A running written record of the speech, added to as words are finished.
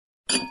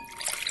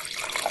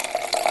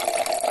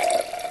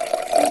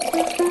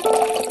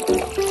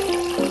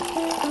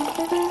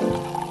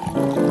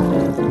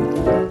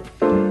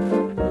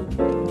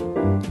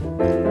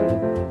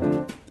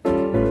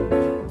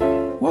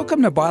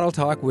Welcome to Bottle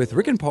Talk with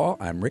Rick and Paul.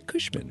 I'm Rick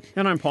Cushman.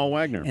 And I'm Paul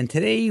Wagner. And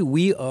today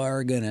we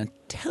are going to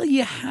tell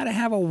you how to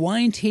have a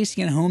wine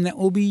tasting at home that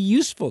will be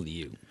useful to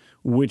you.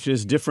 Which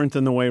is different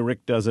than the way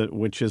Rick does it,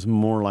 which is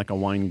more like a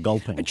wine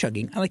gulping. A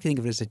chugging. I like to think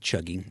of it as a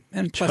chugging.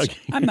 And plus,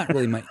 I'm not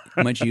really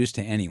much use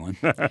to anyone.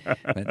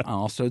 But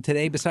also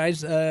today,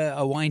 besides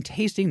a wine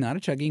tasting, not a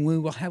chugging, we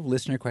will have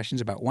listener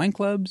questions about wine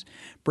clubs,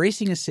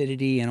 bracing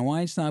acidity, and a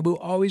wine snob who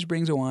always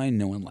brings a wine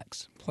no one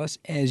likes. Plus,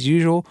 as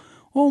usual,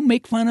 we'll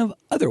make fun of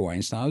other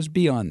wine snobs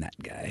beyond that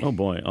guy. Oh,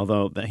 boy.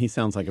 Although he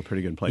sounds like a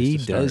pretty good place to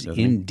start, doesn't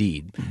he? He does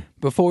indeed.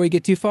 Before we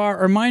get too far,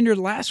 a reminder,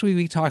 last week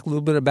we talked a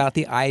little bit about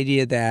the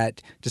idea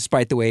that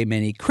despite the way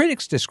many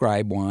critics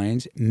describe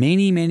wines,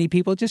 many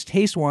people just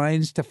taste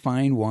wines to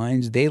find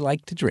wines they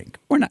like to drink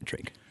or not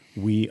drink.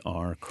 We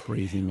are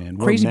crazy men.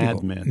 We're Crazy mad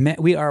people. men.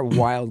 We are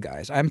wild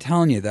guys. I'm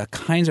telling you, the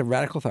kinds of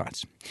radical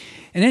thoughts.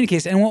 In any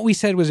case, and what we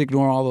said was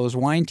ignore all those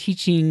wine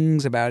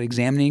teachings about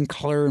examining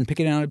color and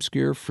picking out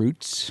obscure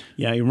fruits.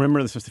 Yeah, you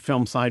remember this was the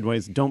film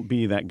Sideways? Don't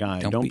be that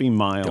guy. Don't be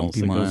Miles. Don't be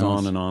It Miles. goes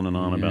on and on and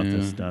on about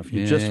this stuff.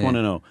 You just want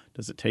to know,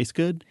 does it taste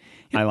good?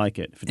 I like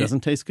it. If it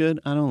doesn't taste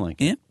good, I don't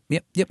like it.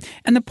 Yep.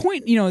 And the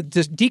point,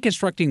 just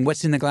deconstructing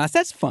what's in the glass,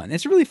 that's fun.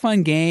 It's a really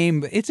fun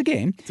game. It's a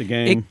game. It's a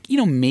game.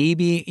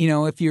 Maybe,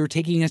 if you're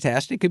taking a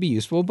test, it could be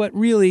useful. But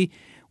really,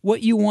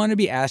 what you want to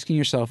be asking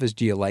yourself is,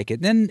 do you like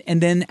it? And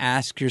then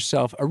ask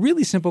yourself a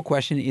really simple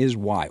question is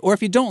why? Or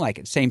if you don't like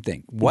it, same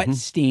thing. What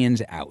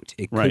stands out?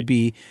 It could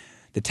be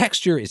the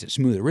texture. Is it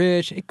smooth or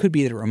rich? It could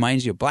be that it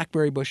reminds you of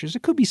blackberry bushes.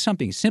 It could be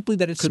something simply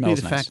that it smells nice. Could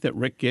be the fact that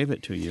Rick gave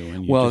it to you.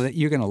 And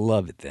you're going to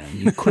love it then.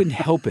 You couldn't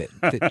help it.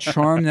 The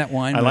charm that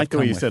wine. I like the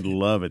way you said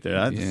love it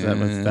there.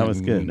 That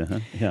was good. Uh-huh.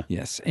 Yeah.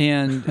 Yes.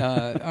 And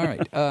all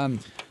right.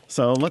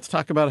 So let's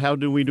talk about how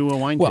do we do a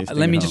wine tasting Well,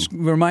 let me at just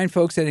home. remind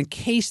folks that in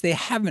case they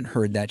haven't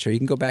heard that show, you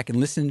can go back and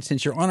listen.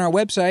 Since you're on our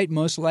website,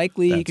 most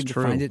likely you can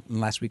find it in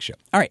last week's show.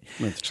 All right.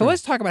 So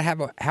let's talk about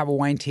have a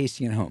wine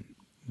tasting at home.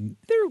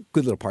 They're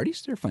good little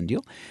parties. They're a fun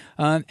deal.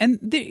 And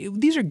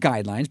these are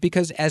guidelines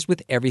because as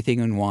with everything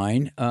in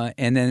wine,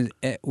 and then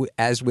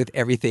as with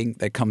everything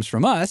that comes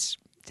from us,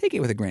 take it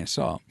with a grain of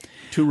salt.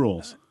 Two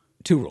rules.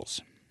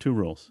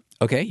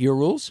 Okay, your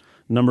rules?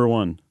 Number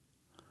one,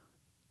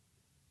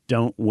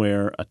 don't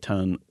wear a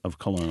ton of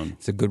cologne.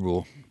 It's a good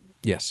rule.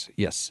 Yes.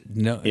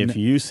 If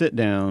you sit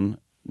down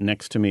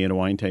next to me at a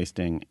wine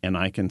tasting and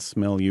I can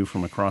smell you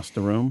from across the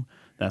room,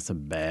 that's a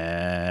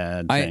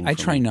bad thing. I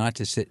try not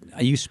to sit.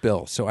 You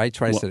spill, so I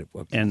try to sit.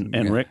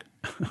 Rick,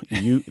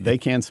 they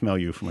can smell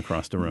you from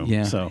across the room.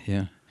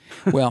 Yeah.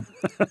 Well,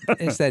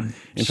 it's that.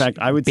 In fact,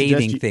 I would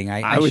bathing suggest thing.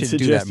 I would should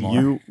suggest do that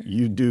more.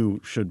 you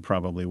should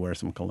probably wear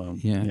some cologne.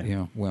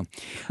 Yeah. Well,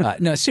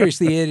 no,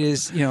 seriously, it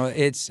is.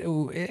 It's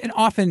and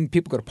often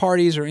people go to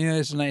parties or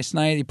it's a nice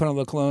night. You put on a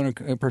little cologne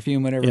or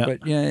perfume, whatever.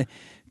 Yeah.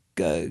 But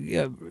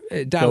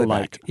dial go it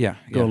light. back. Yeah.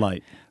 Go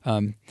light.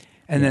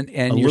 And then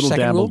a your little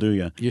second dab rule? will do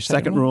you. Your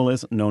second rule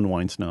is no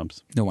wine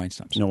snubs. No wine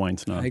snubs. No wine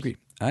snubs.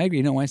 I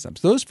agree. No wine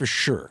snubs. Those for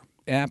sure.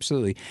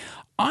 Absolutely.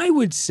 I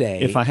would say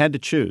if I had to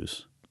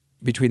choose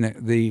between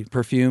the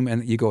perfume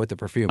and you go with the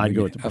perfume. I'd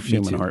go with the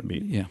perfume in a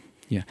heartbeat. Yeah.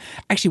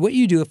 Actually, what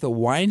you do if the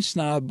wine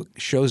snob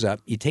shows up,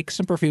 you take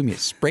some perfume, you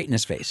spray it in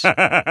his face.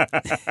 Bye-bye.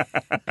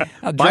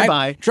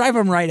 Drive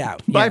him right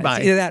out.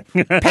 Bye-bye. Either that.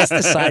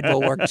 Pesticide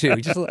will work too.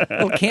 Just a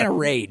little can of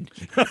Raid.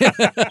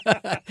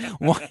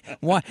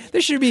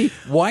 There should be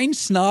wine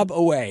snob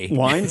away.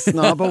 Wine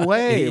snob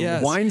away.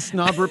 Yes. Wine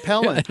snob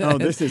repellent. Oh,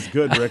 this is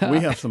good, Rick. We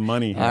have some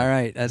money here. All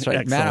right. That's right.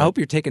 Excellent. Matt, I hope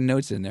you're taking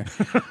notes in there.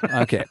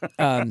 Okay.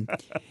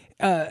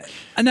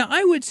 Now,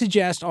 I would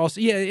suggest also,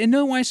 and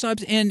no wine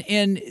snobs,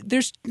 and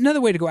there's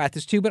another way to go at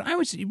this too, but I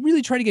would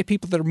really try to get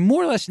people that are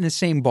more or less in the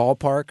same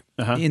ballpark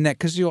in that,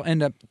 because you'll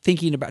end up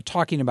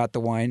talking about the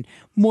wine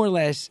more or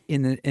less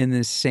in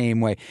the same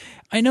way.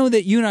 I know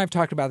that you and I have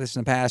talked about this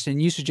in the past,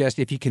 and you suggest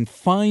if you can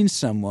find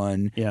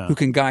someone who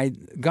can guide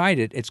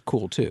it, it's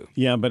cool too.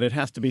 Yeah, but it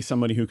has to be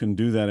somebody who can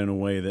do that in a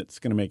way that's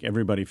going to make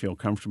everybody feel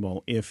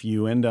comfortable. If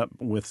you end up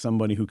with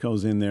somebody who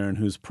goes in there and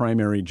whose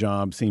primary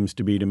job seems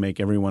to be to make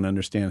everyone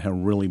understand how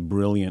really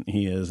brilliant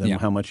he is and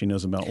how much he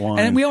knows about wine.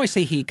 And we always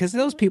say he, because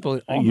those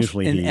people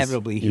usually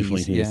inevitably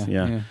he's.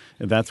 Yeah.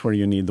 That's where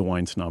you need the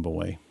wine snob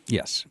away.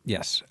 Yes.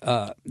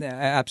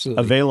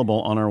 Absolutely.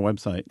 Available on our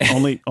website.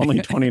 Only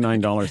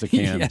 $29 a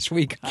can. Yes,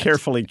 we got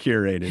carefully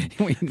curated.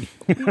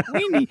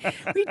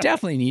 we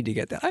definitely need to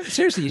get that.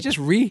 Seriously, you just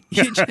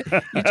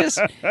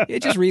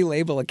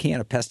relabel a can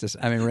of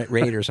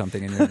Raid or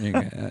something. All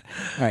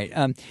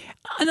right.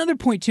 Another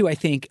point too, I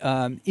think,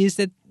 is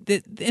that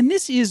and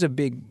this is a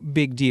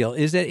big deal,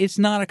 is that it's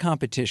not a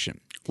competition.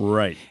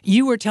 Right.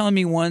 You were telling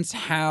me once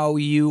how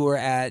you were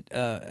at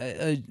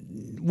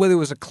whether it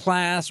was a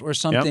class or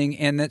something,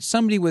 and that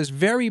somebody was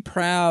very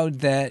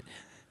proud that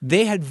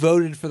they had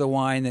voted for the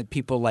wine that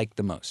people liked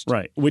the most.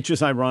 Right, which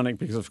is ironic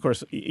because, of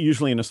course,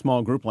 usually in a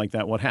small group like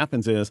that, what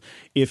happens is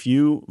if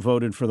you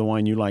voted for the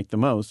wine you liked the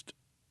most,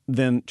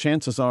 then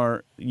chances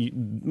are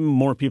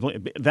more people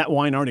 – that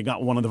wine already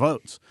got one of the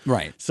votes.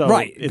 Right. So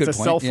it's a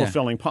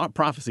self-fulfilling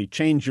prophecy.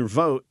 Change your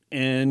vote,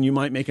 and you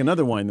might make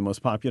another wine the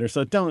most popular.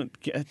 So don't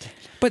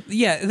 – but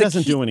yeah, it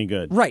doesn't do any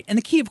good. Right. And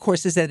the key, of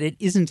course, is that it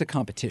isn't a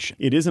competition.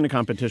 It isn't a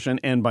competition.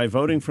 And by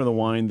voting for the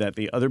wine that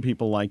the other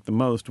people like the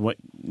most, what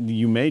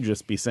you may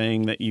just be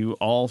saying that you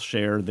all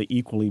share the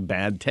equally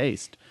bad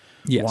taste.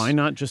 Yes. Why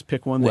not just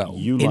pick one that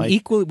you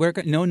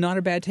like? No, not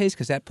a bad taste,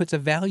 because that puts a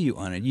value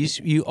on it.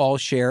 You all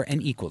share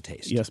an equal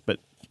taste. Yes, but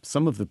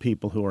some of the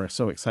people who are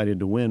so excited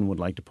to win would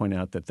like to point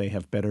out that they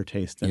have better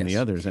taste than the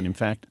others. And in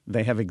fact,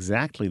 they have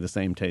exactly the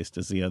same taste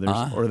as the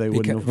others, or they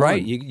wouldn't have won.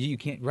 Right. You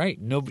can't. Right.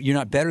 No, you're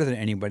not better than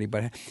anybody.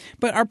 But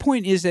our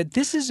point is that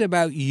this is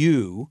about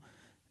you,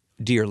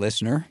 dear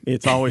listener.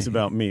 It's always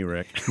about me,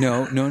 Rick.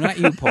 No, not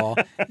you, Paul.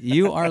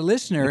 You, our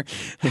listener,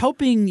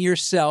 helping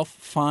yourself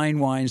find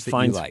wines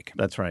that you like.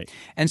 That's right.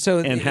 And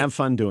have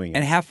fun doing it.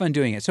 And have fun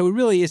doing it. So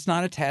really, it's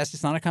not a test.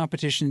 It's not a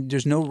competition.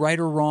 There's no right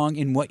or wrong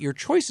in what your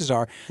choices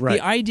are. Right.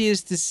 The idea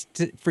is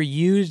for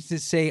you to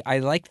say, I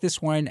like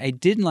this wine, I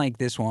didn't like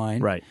this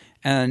wine. Right.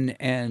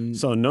 And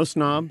so no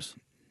snobs,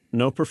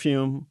 no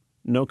perfume,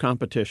 no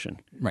competition.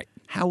 Right.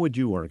 How would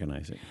you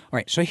organize it? All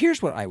right. So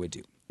here's what I would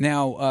do.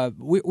 Now,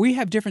 we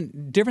have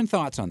different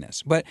thoughts on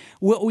this, but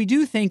what we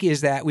do think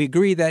is that we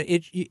agree that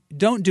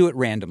don't do it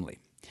randomly.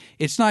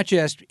 It's not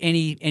just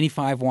any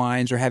 5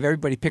 wines or have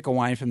everybody pick a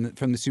wine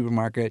from the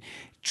supermarket.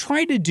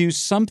 Try to do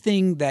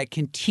something that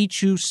can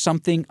teach you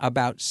something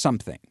about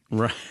something.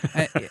 Right.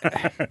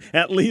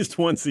 At least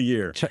once a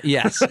year.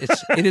 Yes,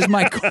 it is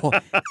my goal.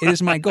 It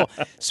is my goal.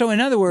 So, in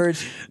other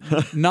words,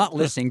 not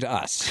listening to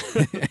us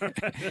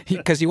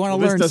because you want to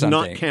learn something. This does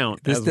not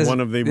count as one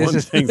of the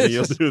things that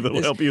you'll do that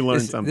will help you learn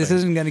something. This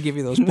isn't going to give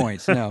you those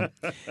points. No.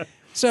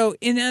 So,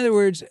 in other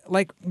words,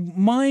 like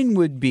mine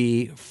would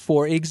be,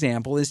 for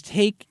example, is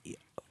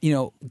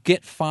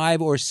get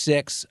 5 or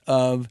 6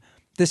 of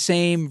the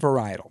same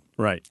varietal.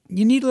 Right.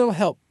 You need a little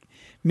help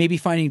maybe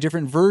finding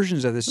different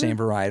versions of the same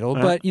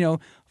varietal, but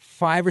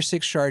 5 or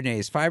 6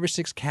 Chardonnays, 5 or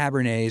 6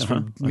 Cabernets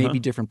from maybe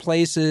different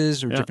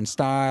places or different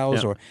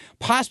styles or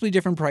possibly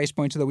different price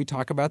points, although we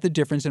talk about the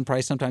difference in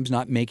price sometimes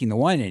not making the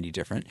wine any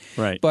different.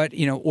 Right. But,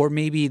 or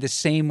maybe the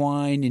same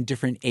wine in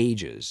different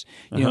ages.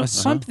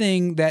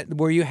 Something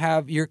where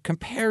you're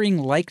comparing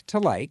like to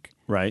like.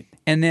 Right.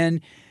 And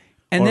then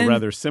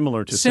rather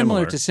similar to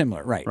similar. Similar to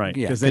similar, right. Right.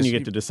 Because then you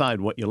get to decide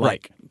what you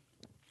like. Right.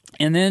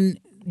 And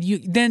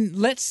then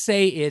let's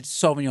say it's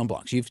Sauvignon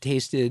Blancs. You've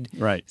tasted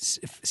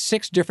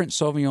 6 different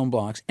Sauvignon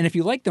Blancs, and if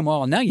you like them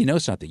all, now you know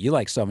something. You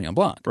like Sauvignon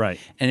Blanc, right?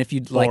 And if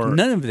you like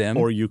none of them,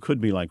 or you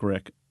could be like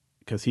Rick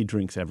because he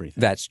drinks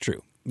everything. That's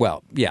true.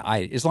 Well, yeah,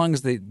 as long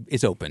as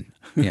it's open.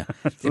 Yeah,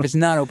 if it's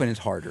not open, it's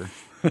harder.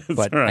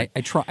 But right.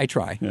 I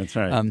try. That's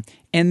right.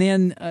 And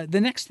then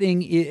the next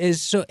thing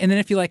is and then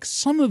if you like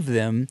some of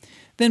them,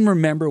 then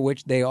remember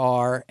which they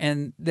are.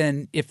 And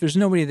then if there's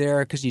nobody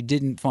there because you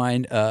didn't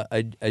find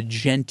a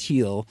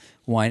genteel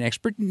wine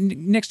expert,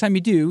 next time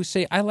you do,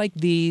 say, I like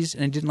these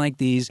and I didn't like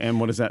these. And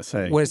what does that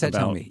say? What does that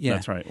tell me? Yeah.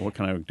 That's right. What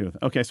can I do with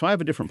it? Okay, so I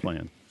have a different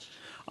plan.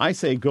 I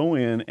say go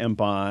in and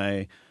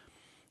buy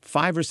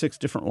 5 or 6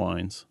 different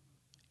wines,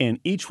 and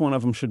each one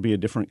of them should be a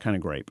different kind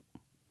of grape.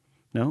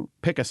 No,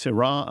 pick a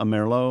Syrah, a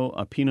Merlot,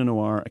 a Pinot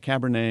Noir, a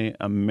Cabernet,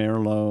 a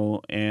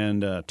Merlot,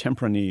 and a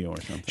Tempranillo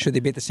or something. Should they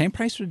be at the same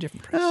price or a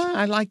different price?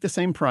 I like the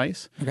same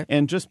price. Okay.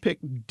 And just pick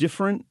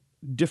different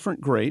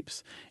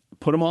grapes.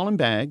 Put them all in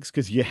bags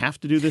because you have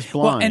to do this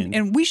blind. Well,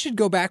 and we should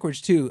go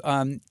backwards too.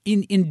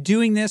 In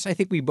doing this, I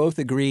think we both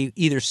agree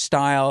either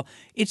style.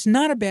 It's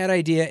not a bad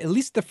idea, at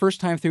least the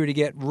first time through, to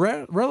get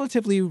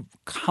relatively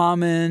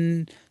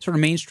common, sort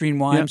of mainstream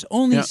wines,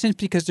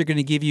 simply because they're going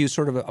to give you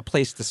sort of a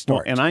place to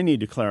start. Well, and I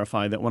need to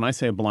clarify that when I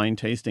say a blind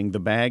tasting, the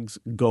bags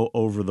go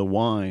over the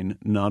wine,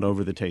 not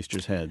over the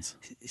taster's heads.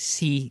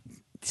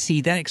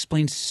 See, that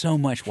explains so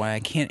much why I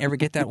can't ever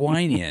get that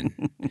wine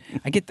in.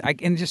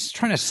 And just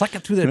trying to suck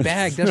it through the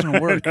bag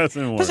doesn't work. Plus,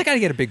 I got to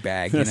get a big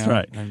bag. That's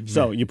right.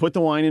 So you put the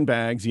wine in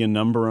bags, you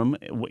number them.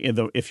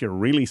 If you're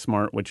really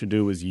smart, what you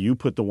do is you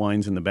put the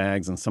wines in the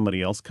bags and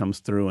somebody else comes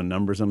through and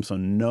numbers them so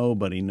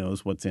nobody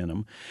knows what's in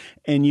them.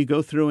 And you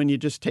go through and you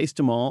just taste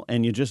them all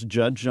and you just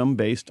judge them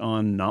based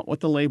on not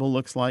what the label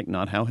looks like,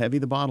 not how heavy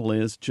the bottle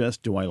is,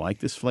 just do I like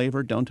this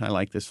flavor? Don't I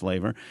like this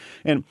flavor?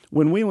 And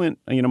when we went,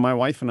 my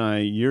wife and I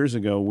years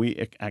ago,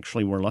 we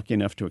actually were lucky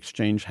enough to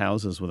exchange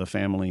houses with a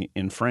family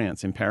in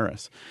France, in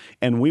Paris.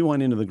 And we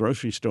went into the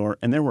grocery store,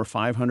 and there were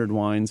 500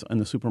 wines on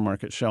the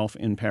supermarket shelf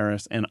in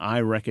Paris, and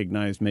I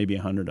recognized maybe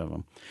 100 of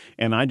them.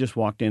 And I just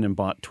walked in and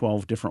bought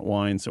 12 different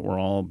wines that were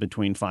all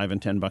between $5 and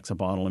 $10 a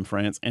bottle in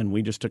France, and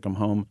we just took them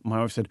home.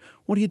 My wife said,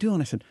 "What are you doing?"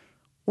 I said,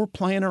 "We're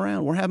playing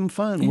around. We're having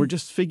fun. We're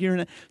just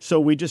figuring it." So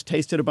we just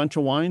tasted a bunch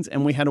of wines,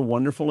 and we had a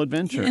wonderful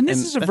adventure. Yeah, and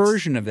this is a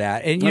version of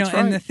that. And right.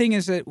 And the thing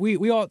is that we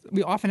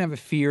often have a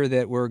fear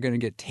that we're going to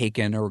get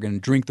taken or we're going to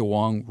drink the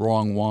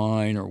wrong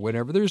wine or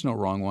whatever. There's no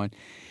wrong wine.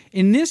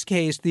 In this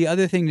case, the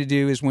other thing to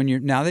do is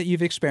now that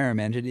you've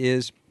experimented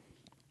is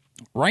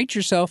write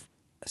yourself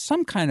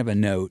some kind of a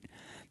note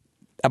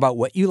about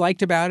what you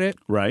liked about it,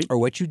 right, or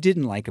what you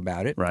didn't like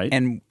about it, right,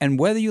 and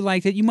whether you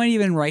liked it. You might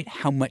even write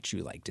how much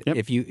you liked it. Yep.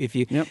 If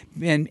you yep.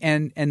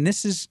 and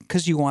this is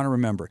because you want to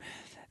remember.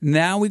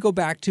 Now we go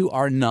back to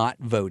our not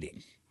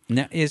voting.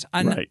 Now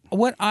Right.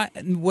 What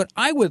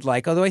I would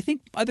like, although I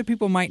think other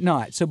people might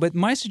not. So, but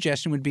my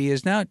suggestion would be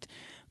is now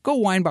go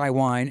wine by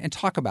wine and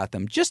talk about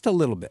them just a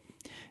little bit.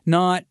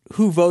 Not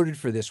who voted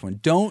for this one.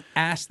 Don't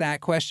ask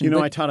that question. You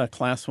know, I taught a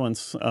class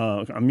once,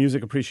 a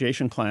music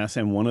appreciation class,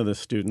 and one of the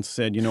students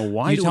said,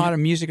 why you taught a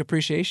music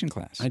appreciation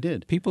class? I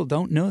did. People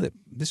don't know that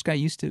this guy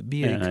used to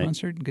be a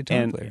concert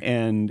guitar player.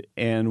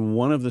 And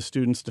one of the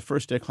students, the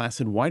first day of class,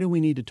 said, why do we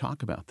need to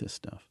talk about this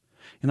stuff?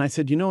 And I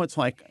said, it's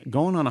like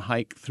going on a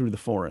hike through the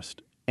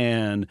forest.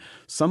 And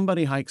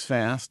somebody hikes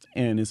fast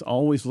and is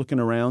always looking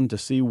around to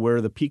see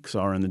where the peaks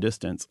are in the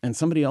distance. And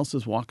somebody else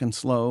is walking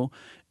slow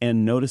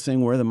and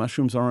noticing where the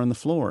mushrooms are on the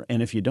floor.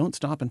 And if you don't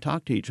stop and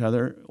talk to each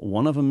other,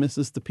 one of them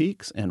misses the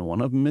peaks and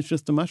one of them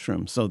misses the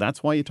mushrooms. So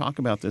that's why you talk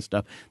about this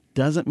stuff.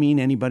 Doesn't mean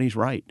anybody's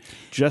right.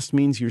 Just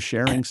means you're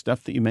sharing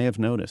stuff that you may have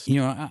noticed.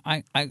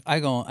 I'm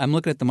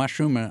looking at the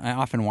mushroom and I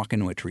often walk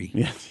into a tree.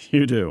 Yes,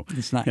 you do.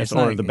 It's not,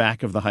 the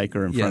back of the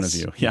hiker in front of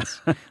you.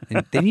 Yes.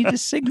 And they need to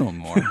signal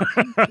more.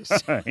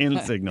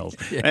 Hand signals.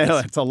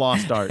 Yes. It's a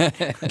lost art.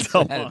 It's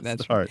a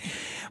lost art.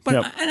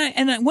 But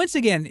and once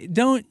again,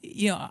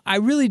 I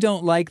really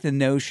don't like the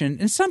notion,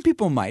 and some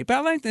people might, but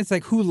I like it's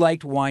like who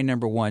liked wine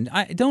number one.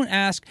 I don't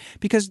ask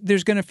because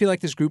there's going to feel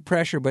like this group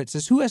pressure, but it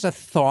says who has a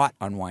thought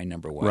on wine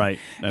number one. Right.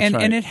 That's and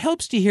right. And it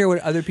helps to hear what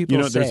other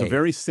people say. There's a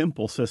very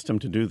simple system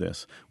to do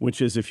this,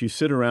 which is if you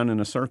sit around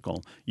in a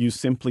circle, you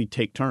simply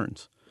take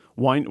turns.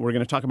 We're going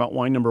to talk about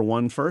wine number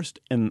one first,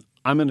 and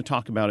I'm going to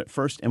talk about it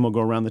first, and we'll go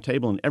around the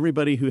table, and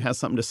everybody who has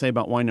something to say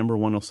about wine number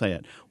one will say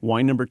it.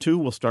 Wine number two,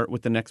 we'll start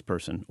with the next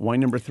person.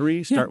 Wine number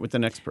three, start with the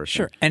next person.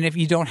 Sure. And if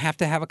you don't have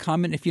to have a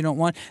comment if you don't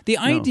want. The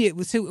idea,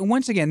 so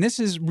once again, this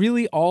is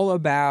really all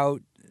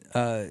about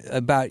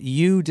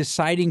you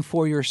deciding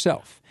for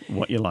yourself.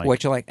 What you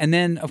like. And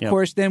then, of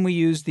course, then we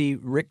use the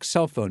Rick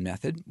cell phone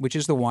method, which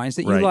is the wines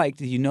that you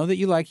liked. You know that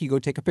you like, you go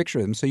take a picture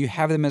of them. So you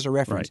have them as a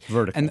reference. Right,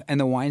 vertical. And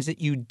the wines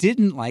that you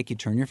didn't like, you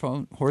turn your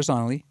phone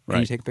horizontally and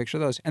you take a picture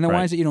of those. And the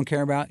wines that you don't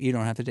care about, you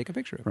don't have to take a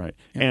picture of. Right.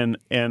 Yeah.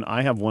 And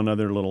I have one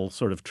other little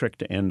sort of trick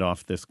to end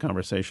off this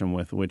conversation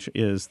with, which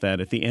is that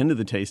at the end of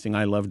the tasting,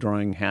 I love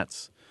drawing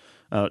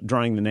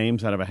the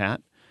names out of a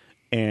hat.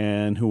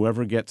 And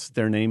whoever gets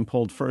their name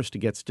pulled first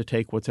gets to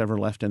take what's ever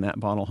left in that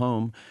bottle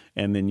home.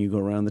 And then you go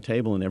around the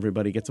table and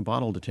everybody gets a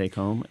bottle to take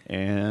home.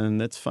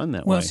 And it's fun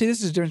that way. Well, see,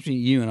 this is the difference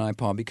between you and I,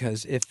 Paul,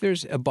 because if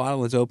there's a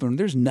bottle that's open,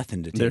 there's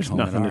nothing to take home.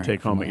 There's nothing to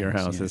take home at your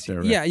house, is there?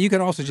 Right? Yeah, you can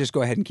also just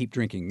go ahead and keep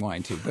drinking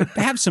wine, too. But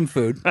have some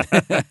food.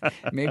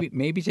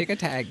 maybe take a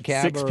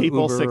cab 6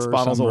 people, Uber 6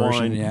 bottles of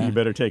wine. Yeah. You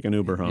better take an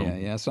Uber home.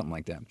 Yeah, something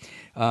like that.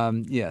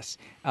 Yes,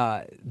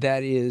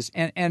 that is.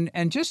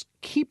 And just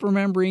keep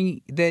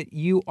remembering that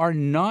you are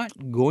not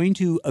going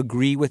to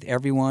agree with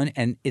everyone,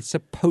 and it's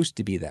supposed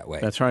to be that way.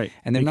 That's right.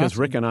 And because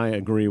Rick and I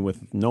agree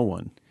with no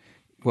one.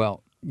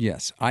 Well,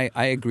 yes, I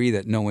agree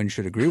that no one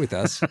should agree with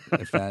us.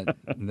 If that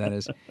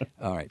is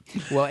all right.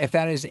 Well, if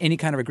that is any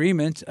kind of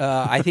agreement,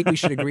 I think we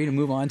should agree to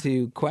move on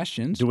to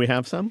questions. Do we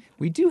have some?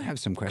 We do have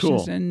some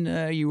questions, cool.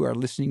 And you are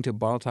listening to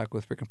Bottle Talk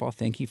with Rick and Paul.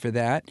 Thank you for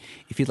that.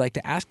 If you'd like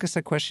to ask us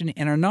a question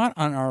and are not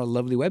on our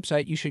lovely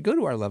website, you should go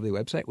to our lovely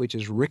website, which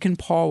is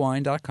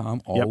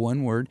rickandpaulwine.com, all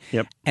one word.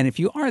 Yep. And if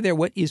you are there,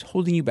 what is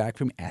holding you back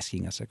from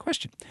asking us a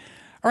question?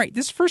 All right,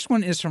 this first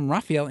one is from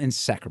Raphael in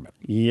Sacramento.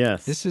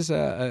 Yes. This is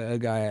a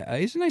guy,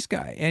 he's a nice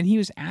guy, and he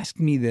was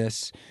asking me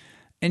this,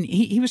 and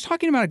he was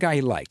talking about a guy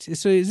he liked.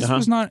 So this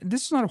is not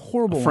a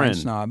horrible wine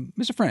snob. He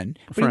was a friend,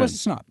 but he was a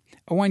snob,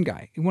 a wine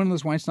guy, one of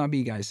those wine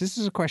snobby guys. This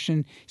is a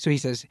question, so he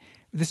says,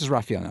 this is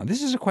Raphael now,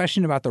 this is a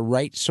question about the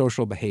right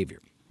social behavior.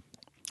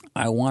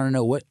 I want to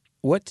know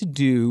what to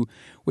do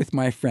with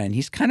my friend.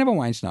 He's kind of a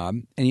wine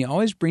snob, and he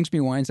always brings me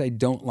wines I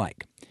don't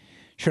like.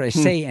 Should I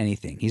say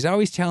anything? He's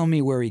always telling me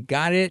where he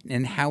got it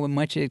and how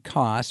much it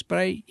costs, but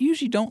I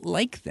usually don't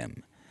like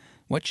them.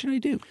 What should I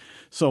do?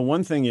 So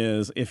one thing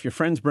is, if your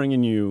friend's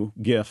bringing you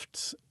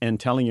gifts and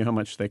telling you how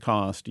much they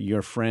cost,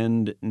 your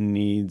friend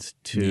needs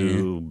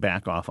to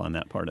back off on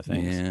that part of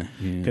things.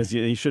 Because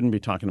he shouldn't be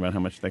talking about how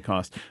much they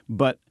cost.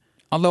 But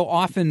although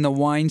often the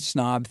wine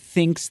snob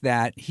thinks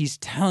that he's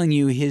telling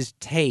you his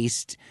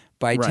taste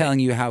by telling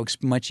you how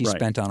much he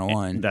spent on a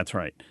wine. That's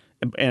right.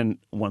 And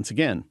once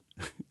again,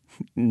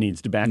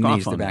 needs to back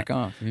off on that.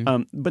 Yeah.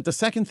 But the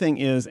second thing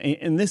is,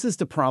 and this is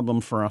the problem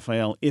for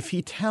Raphael, if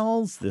he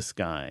tells this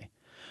guy,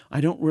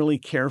 I don't really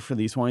care for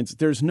these wines,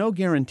 there's no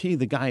guarantee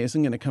the guy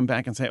isn't going to come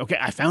back and say, okay,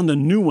 I found a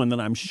new one that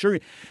I'm sure,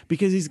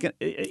 because he's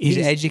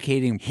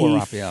educating poor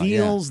Raphael. He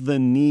feels the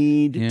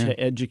need to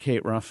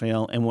educate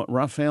Raphael, and what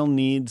Raphael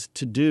needs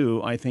to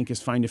do, I think,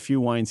 is find a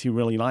few wines he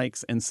really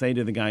likes and say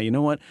to the guy, you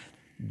know what?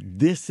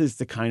 This is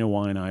the kind of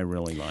wine I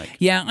really like.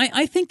 Yeah,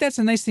 I think that's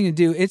a nice thing to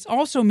do. It's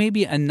also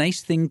maybe a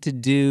nice thing to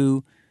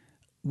do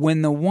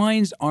when the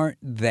wines aren't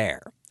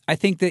there. I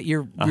think that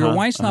your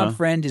wine snob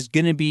friend is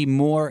going to be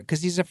more,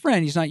 because he's a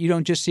friend. He's not. You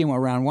don't just see him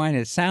around wine.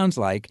 It sounds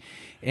like,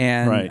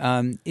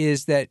 and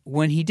is that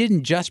when he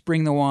didn't just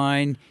bring the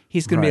wine,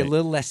 he's going to be a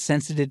little less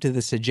sensitive to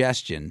the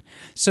suggestion.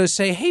 So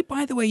say, hey,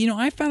 by the way,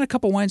 I found a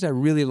couple wines I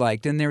really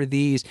liked, and they're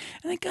these.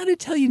 And I got to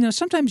tell you,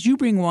 sometimes you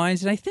bring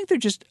wines, and I think they're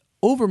just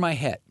over my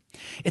head.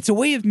 It's a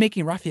way of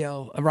making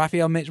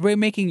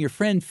making your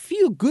friend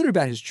feel good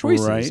about his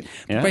choices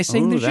by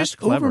saying they're just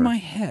clever. Over my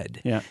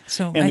head. Yeah.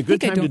 So a good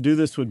time to do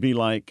this would be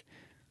like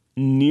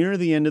near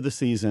the end of the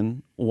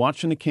season,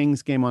 watching a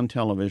Kings game on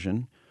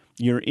television.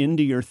 You're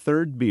into your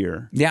third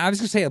beer. Yeah, I was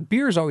going to say a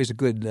beer is always a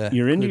good.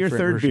 You're into your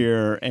third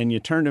beer, and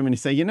you turn to him and you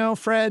say,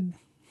 Fred,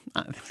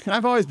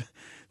 I've always.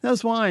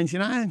 Those wines,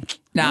 No.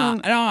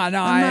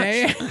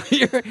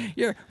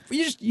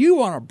 You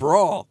want to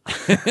brawl.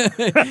 You're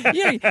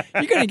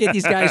going to get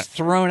these guys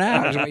thrown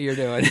out is what you're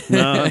doing.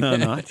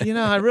 No.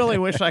 I really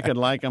wish I could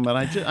like them, but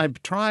I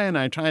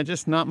try,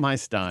 just not my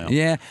style.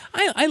 Yeah,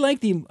 I like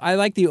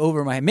the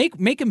over my head.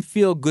 Make him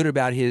feel good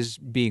about his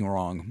being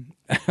wrong.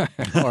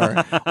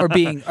 or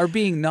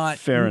being not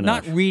fair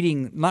enough.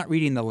 not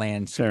reading the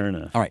land. Fair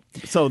enough. All right.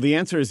 So the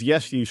answer is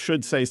yes, you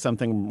should say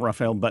something,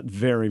 Raphael, but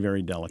very,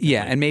 very delicately.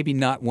 Yeah, and maybe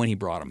not when he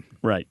brought them.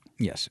 Right.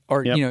 Yes.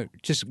 Or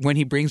just when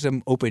he brings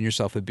them, open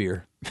yourself a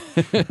beer.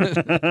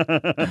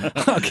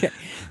 Okay.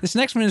 This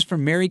next one is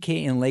from Mary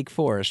Kay in Lake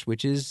Forest,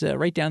 which is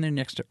right down there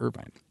next to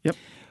Irvine. Yep.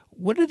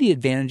 What are the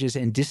advantages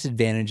and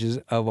disadvantages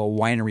of a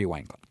winery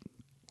wine club?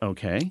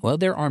 Okay. Well,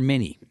 there are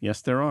many.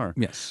 Yes, there are.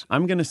 Yes.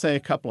 I'm going to say a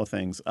couple of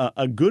things.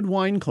 A good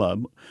wine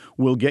club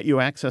will get you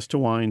access to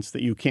wines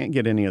that you can't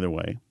get any other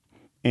way.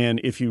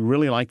 And if you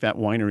really like that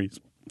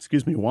wines,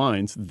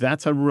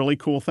 that's a really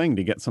cool thing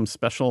to get some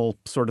special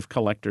sort of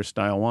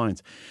collector-style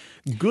wines.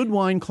 Good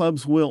wine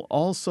clubs will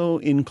also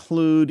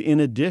include, in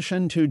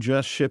addition to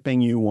just shipping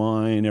you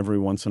wine every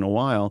once in a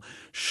while,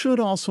 should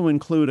also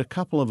include a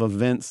couple of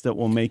events that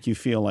will make you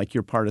feel like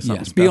you're part of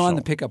something special. Beyond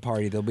the pickup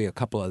party, there'll be a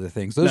couple other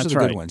things. Those are the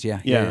good ones,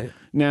 yeah.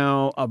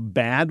 Now, a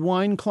bad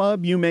wine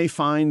club, you may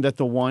find that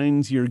the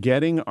wines you're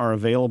getting are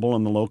available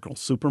in the local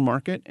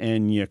supermarket,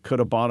 and you could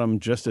have bought them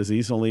just as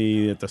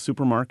easily at the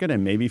supermarket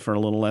and maybe for a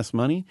little less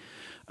money.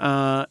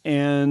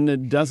 And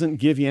it doesn't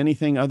give you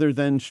anything other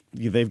than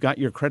they've got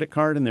your credit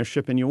card and they're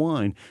shipping you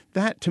wine.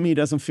 That, to me,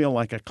 doesn't feel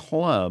like a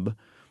club.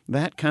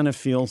 That kind of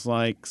feels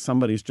like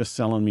somebody's just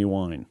selling me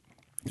wine.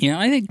 Yeah,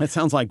 I think that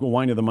sounds like a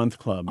wine of the month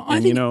club,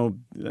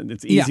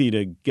 it's easy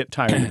to get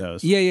tired of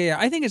those. Yeah.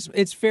 I think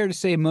it's fair to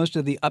say most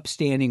of the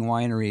upstanding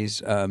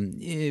wineries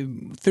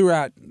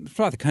throughout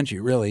the country,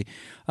 really,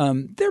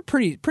 they're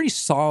pretty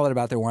solid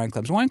about their wine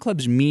clubs. Wine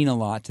clubs mean a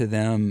lot to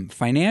them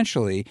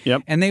financially,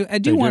 and they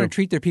do want to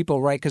treat their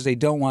people right because they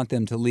don't want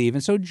them to leave,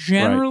 and so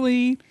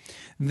generally. Right.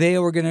 They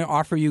were going to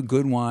offer you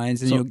good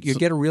wines, and you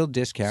get a real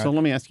discount. So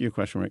let me ask you a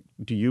question, Rick.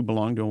 Do you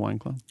belong to a wine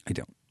club? I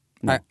don't.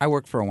 No. I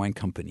work for a wine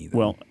company, though.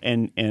 Well,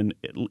 and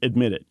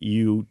admit it,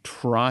 you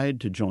tried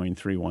to join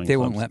 3 wine clubs. They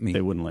wouldn't let me.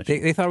 They wouldn't let you.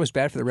 They thought it was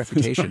bad for the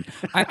reputation.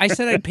 I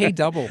said I'd pay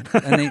double,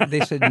 and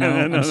they said, no,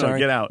 I'm sorry.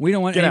 Get out. We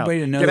don't want anybody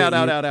to know. Get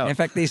out. In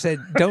fact, they said,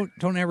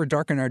 don't ever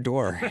darken our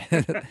door.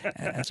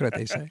 That's what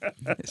they say.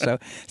 So,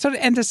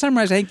 and to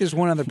summarize, I think there's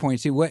one other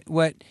point, too.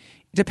 What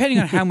depending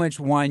on how much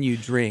wine you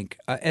drink,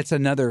 it's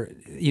another,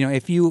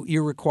 if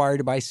you're required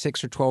to buy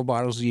 6 or 12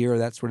 bottles a year,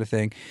 that sort of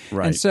thing.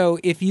 Right. And so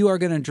if you are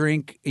going to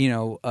drink,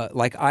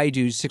 like I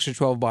do, 6 or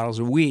 12 bottles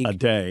a week. A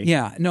day.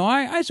 Yeah. No,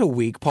 it's a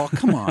week, Paul.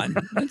 Come on.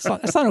 Let's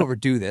not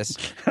overdo this.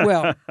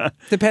 Well,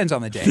 depends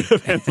on the day.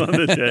 Depends on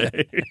the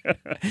day.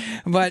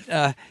 But,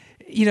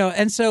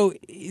 and so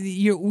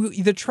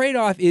the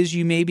trade-off is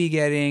you may be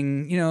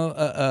getting,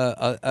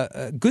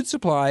 a good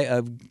supply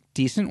of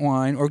decent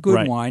wine or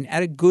good wine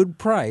at a good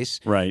price.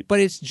 Right.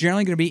 But it's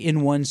generally going to be in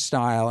one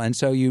style, and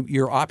so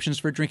your options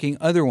for drinking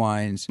other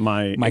wines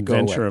might go away.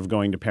 Adventure of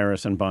going to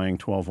Paris and buying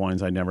 12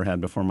 wines I'd never had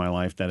before in my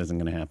life, that isn't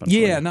going to happen.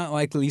 Yeah, not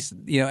likely.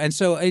 And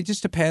so it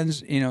just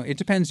depends. It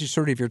depends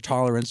sort of your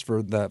tolerance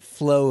for the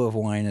flow of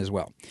wine as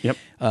well. Yep.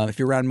 If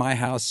you're around my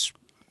house,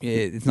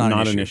 it's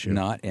not an issue.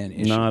 Not an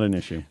issue. Not an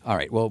issue. All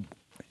right. Well,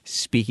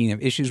 speaking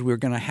of issues, we're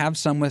going to have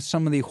some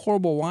of the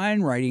horrible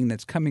wine writing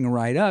that's coming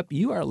right up.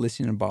 You are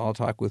listening to Bottle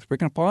Talk with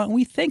Rick and Paul, and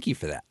we thank you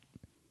for that.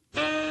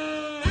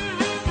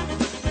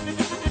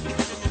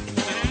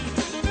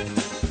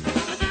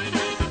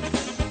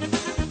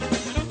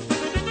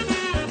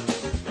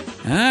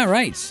 All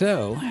right.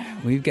 So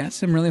we've got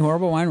some really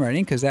horrible wine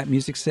writing because that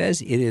music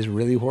says it is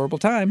really horrible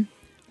time.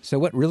 So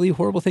what really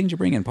horrible things you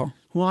bring in, Paul?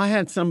 Well, I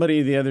had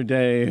somebody the other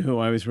day who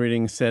I was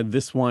reading said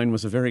this wine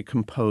was a very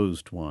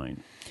composed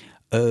wine.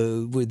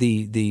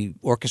 The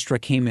orchestra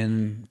came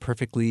in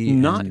perfectly.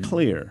 Not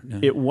clear. No.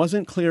 It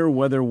wasn't clear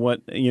whether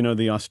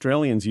the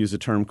Australians use a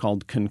term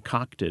called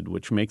concocted,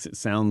 which makes it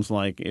sound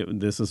like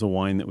this is a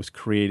wine that was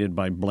created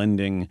by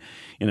blending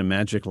in a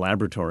magic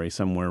laboratory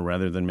somewhere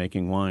rather than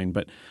making wine.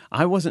 But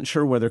I wasn't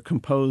sure whether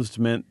composed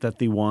meant that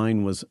the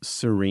wine was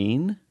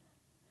serene.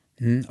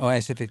 Oh,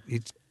 as if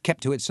it's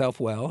kept to itself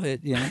well. Okay.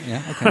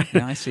 Yeah,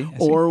 I see.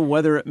 Or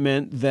whether it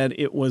meant that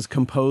it was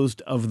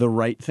composed of the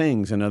right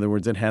things. In other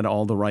words, it had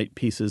all the right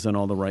pieces in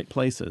all the right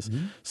places.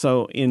 Mm-hmm.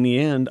 So in the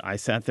end, I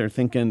sat there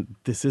thinking,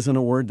 this isn't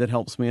a word that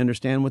helps me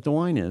understand what the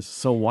wine is.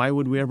 So why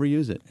would we ever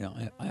use it?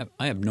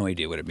 I have no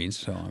idea what it means.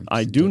 So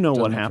I do know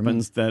what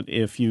happens, that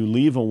if you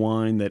leave a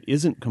wine that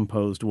isn't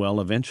composed well,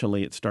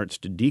 eventually it starts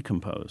to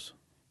decompose.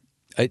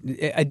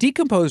 A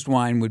decomposed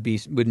wine would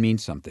mean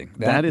something.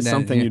 That is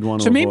something you'd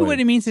want to avoid. So maybe avoid. what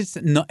it means is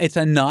it's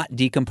a not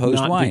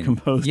decomposed wine.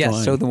 Decomposed yes,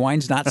 wine. so the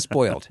wine's not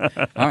spoiled. All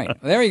right,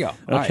 there we go.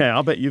 All okay, right.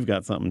 I'll bet you've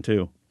got something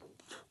too.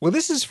 Well,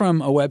 this is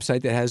from a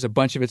website that has a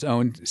bunch of its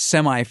own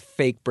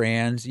semi-fake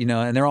brands,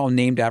 and they're all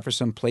named after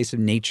some place of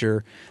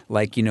nature,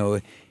 like,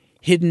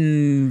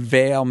 Hidden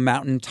Vale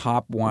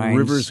Mountaintop Wines.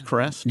 River's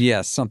Crest?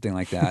 Yes, something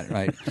like that,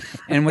 right?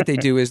 And what they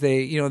do is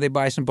they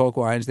buy some bulk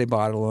wines, they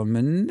bottle them,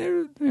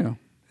 and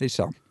they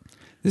sell them.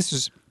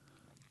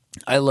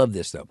 I love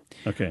this, though.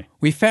 Okay.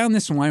 We found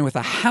this wine with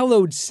a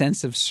hallowed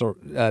sense of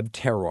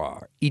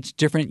terroir. Each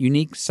different,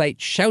 unique site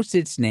shouts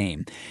its name.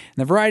 And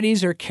the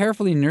varieties are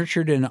carefully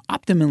nurtured and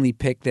optimally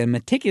picked and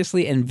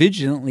meticulously and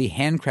vigilantly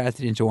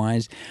handcrafted into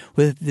wines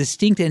with the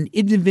distinct and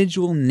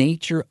individual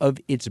nature of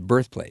its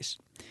birthplace.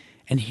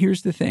 And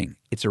here's the thing.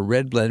 It's a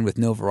red blend with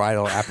no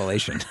varietal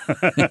appellation.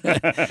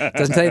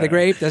 Doesn't tell you the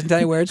grape, doesn't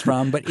tell you where it's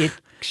from, but it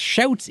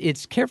shouts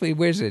its carefully.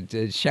 Where's it?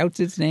 It shouts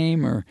its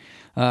name or,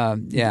 Are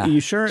you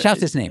sure?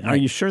 Shouts its name. Are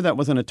you sure that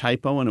wasn't a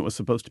typo and it was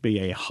supposed to be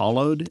a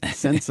hollowed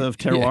sense of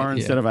terroir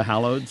instead of a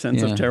hallowed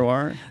sense of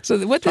terroir?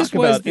 So what this Talk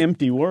was. about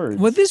empty words.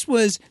 Well, it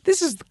was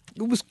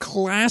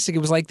classic. It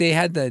was like they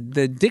had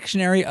the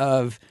dictionary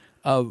of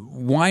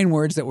wine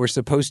words that we're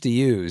supposed to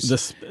use.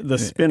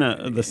 Spin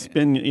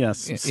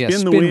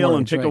the wheel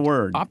and pick a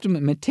word.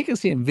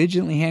 Meticulously and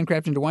vigilantly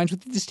handcrafted into wines with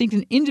the distinct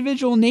and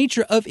individual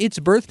nature of its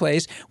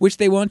birthplace, which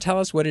they won't tell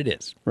us what it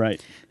is. Right.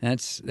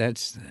 That's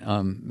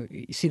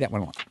you see that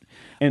one a lot.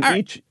 And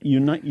each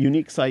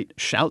unique site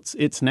shouts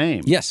its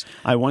name. Yes.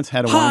 I once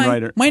had a wine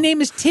writer. My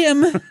name is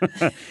Tim.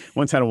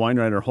 Once had a wine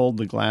writer hold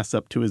the glass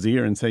up to his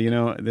ear and say,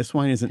 this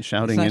wine isn't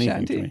shouting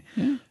anything to me.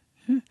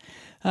 Yeah.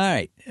 All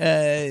right.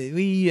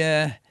 We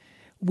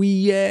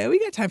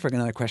got time for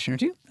another question or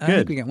two. I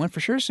think we got one for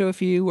sure. So if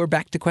you are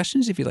back to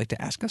questions, if you'd like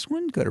to ask us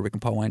one, go to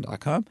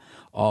rickandpaulwine.com.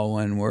 All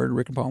one word,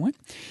 Rick and Paul Wine.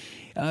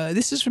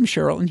 This is from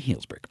Cheryl in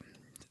Healdsburg.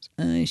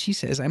 She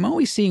says, I'm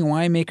always seeing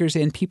winemakers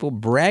and people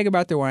brag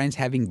about their wines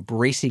having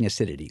bracing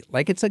acidity,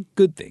 like it's a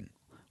good thing.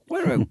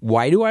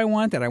 Why do I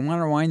want that? I want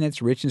a wine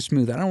that's rich and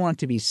smooth. I don't want it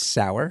to be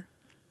sour.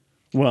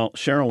 Well,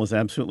 Cheryl is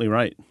absolutely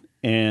right.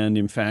 And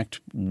in fact,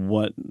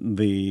 what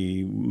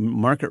the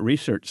market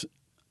research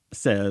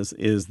says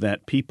is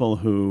that people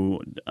who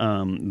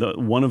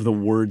one of the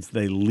words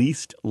they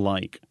least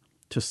like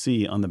to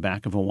see on the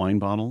back of a wine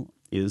bottle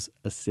is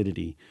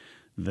acidity.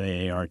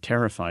 They are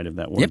terrified of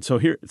that word.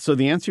 Yep. So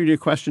the answer to your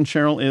question,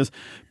 Cheryl, is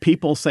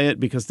people say it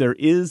because there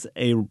is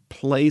a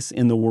place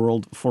in the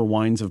world for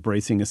wines of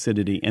bracing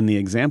acidity. And the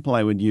example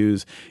I would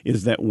use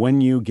is that when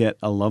you get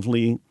a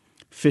lovely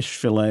fish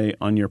fillet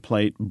on your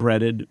plate,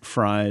 breaded,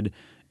 fried,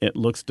 it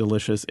looks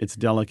delicious, it's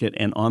delicate,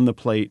 and on the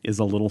plate is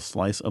a little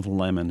slice of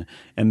lemon.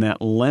 And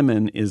that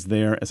lemon is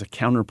there as a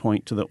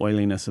counterpoint to the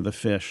oiliness of the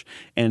fish.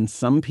 And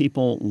some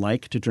people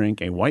like to drink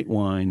a white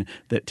wine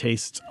that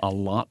tastes a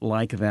lot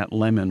like that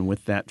lemon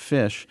with that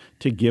fish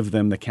to give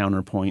them the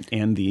counterpoint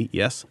and the,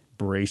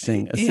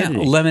 bracing acidity.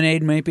 Yeah,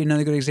 lemonade might be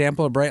another good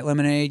example, a bright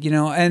lemonade,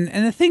 And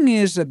the thing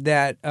is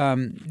that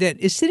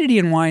acidity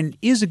in wine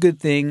is a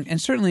good thing,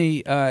 and certainly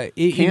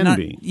it can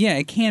be. Yeah,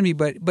 it can be,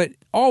 but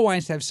all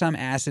wines have some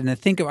acid.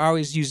 And I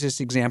always use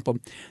this example,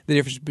 the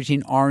difference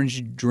between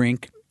orange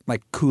drink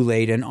like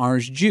Kool-Aid and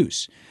orange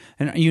juice.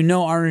 And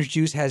orange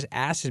juice has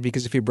acid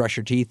because if you brush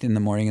your teeth in the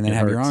morning and then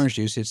have your orange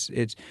juice,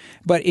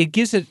 but it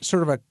gives it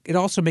it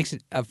also makes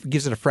it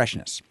gives it a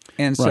freshness.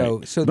 And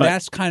so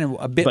that's kind of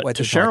a bit what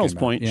to Cheryl's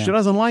point, she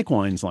doesn't like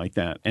wines like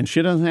that, and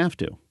she doesn't have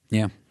to.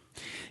 Yeah.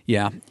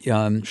 Yeah.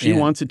 She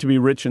wants it to be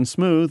rich and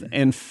smooth,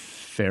 and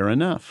fair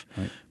enough.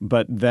 Right.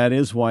 But that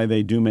is why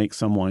they do make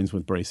some wines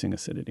with bracing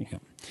acidity. Yeah.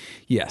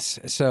 Yes.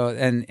 So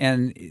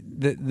and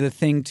the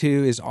thing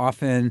too is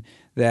often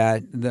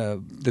that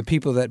the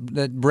people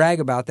that brag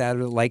about that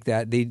or like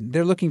that,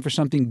 they're looking for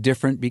something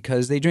different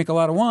because they drink a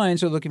lot of wine,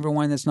 so they're looking for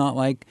wine that's not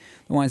like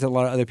the wines that a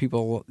lot of other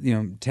people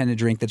tend to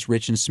drink, that's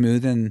rich and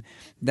smooth. And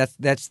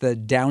that's the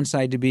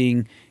downside to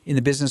being in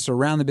the business or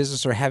around the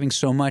business or having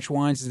so much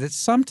wines, is that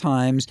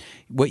sometimes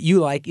what you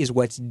like is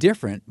what's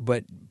different,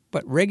 but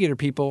regular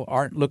people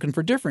aren't looking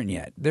for different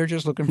yet. They're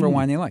just looking for a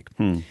wine they like.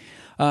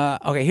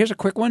 Okay, here's a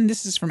quick one.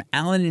 This is from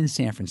Alan in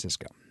San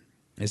Francisco.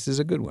 This is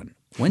a good one.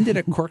 When did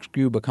a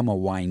corkscrew become a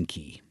wine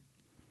key?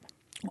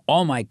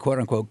 All my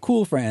quote-unquote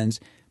cool friends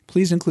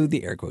Please include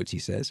the air quotes, he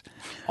says.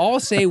 All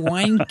say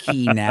wine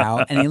key now,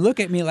 and they look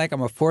at me like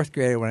I'm a fourth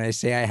grader when I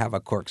say I have a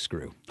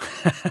corkscrew.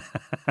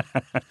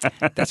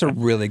 That's a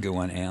really good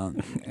one,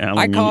 Alan.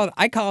 I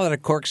call it a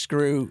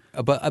corkscrew,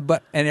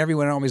 but and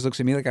everyone always looks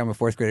at me like I'm a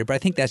fourth grader, but I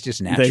think that's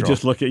just natural. They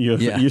just look at you.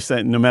 Yeah. You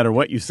say, no matter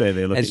what you say,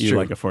 they look at you true.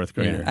 like a fourth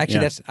grader. Yeah.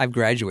 Actually, I've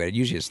graduated.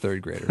 Usually it's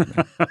third grader.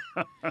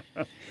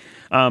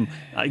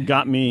 It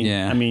got me.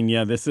 Yeah. I mean,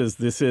 this is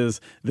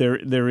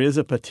there is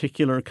a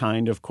particular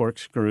kind of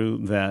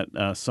corkscrew that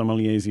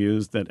sommeliers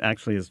use that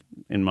actually is,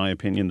 in my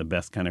opinion, the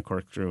best kind of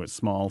corkscrew. It's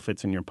small,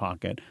 fits in your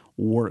pocket,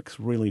 works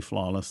really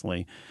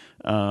flawlessly,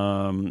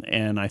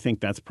 and I think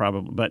that's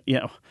probably. But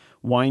yeah,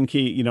 wine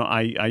key.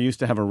 I used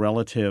to have a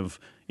relative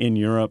in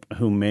Europe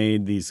who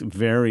made these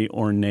very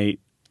ornate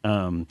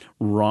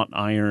wrought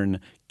iron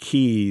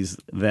keys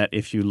that,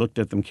 if you looked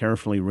at them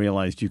carefully,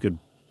 realized you could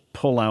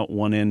pull out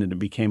one end and it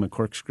became a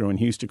corkscrew, and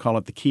he used to call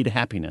it the key to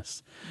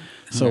happiness.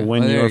 So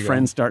when your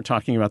friends start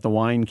talking about the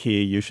wine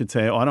key, you should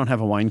say, I don't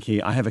have a wine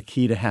key, I have a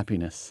key to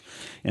happiness,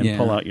 and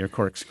pull out your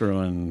corkscrew.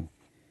 And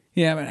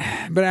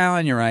but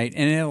Alan, you're right,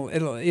 and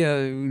it'll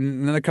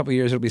another couple of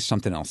years it'll be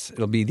something else.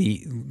 It'll be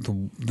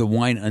the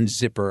wine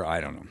unzipper.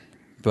 I don't know,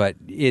 but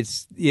it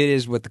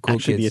is what the cool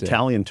kids say. Actually, the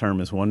Italian term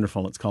is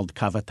wonderful. It's called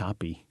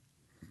cavatappi.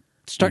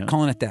 Start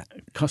calling it that.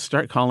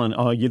 Start calling.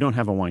 Oh, you don't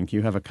have a wine key.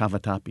 You have a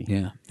cavatappi.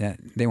 Yeah,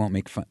 they won't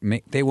make fun.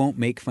 They won't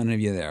make fun of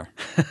you there.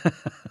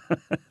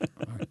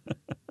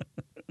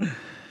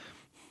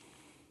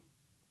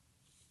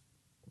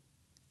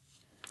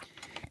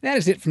 That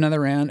is it for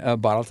another round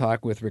of Bottle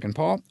Talk with Rick and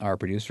Paul. Our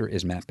producer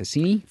is Matt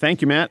Bassini.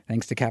 Thank you, Matt.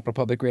 Thanks to Capital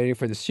Public Radio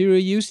for the studio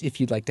use.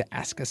 If you'd like to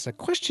ask us a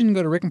question,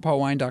 go to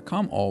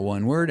rickandpaulwine.com, all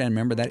one word. And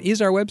remember, that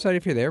is our website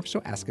if you're there,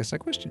 so ask us a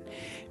question.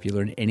 If you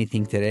learned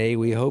anything today,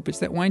 we hope it's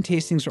that wine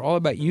tastings are all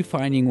about you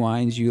finding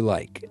wines you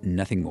like,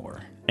 nothing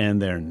more.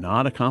 And they're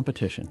not a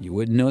competition. You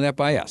wouldn't know that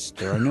by us.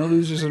 There are no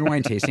losers in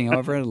wine tasting.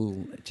 However,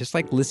 just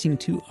like listening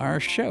to our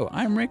show,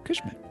 I'm Rick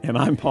Cushman. And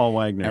I'm Paul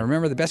Wagner. And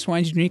remember, the best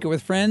wines you drink are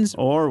with friends.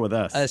 Or with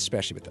us.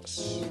 Especially with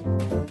us.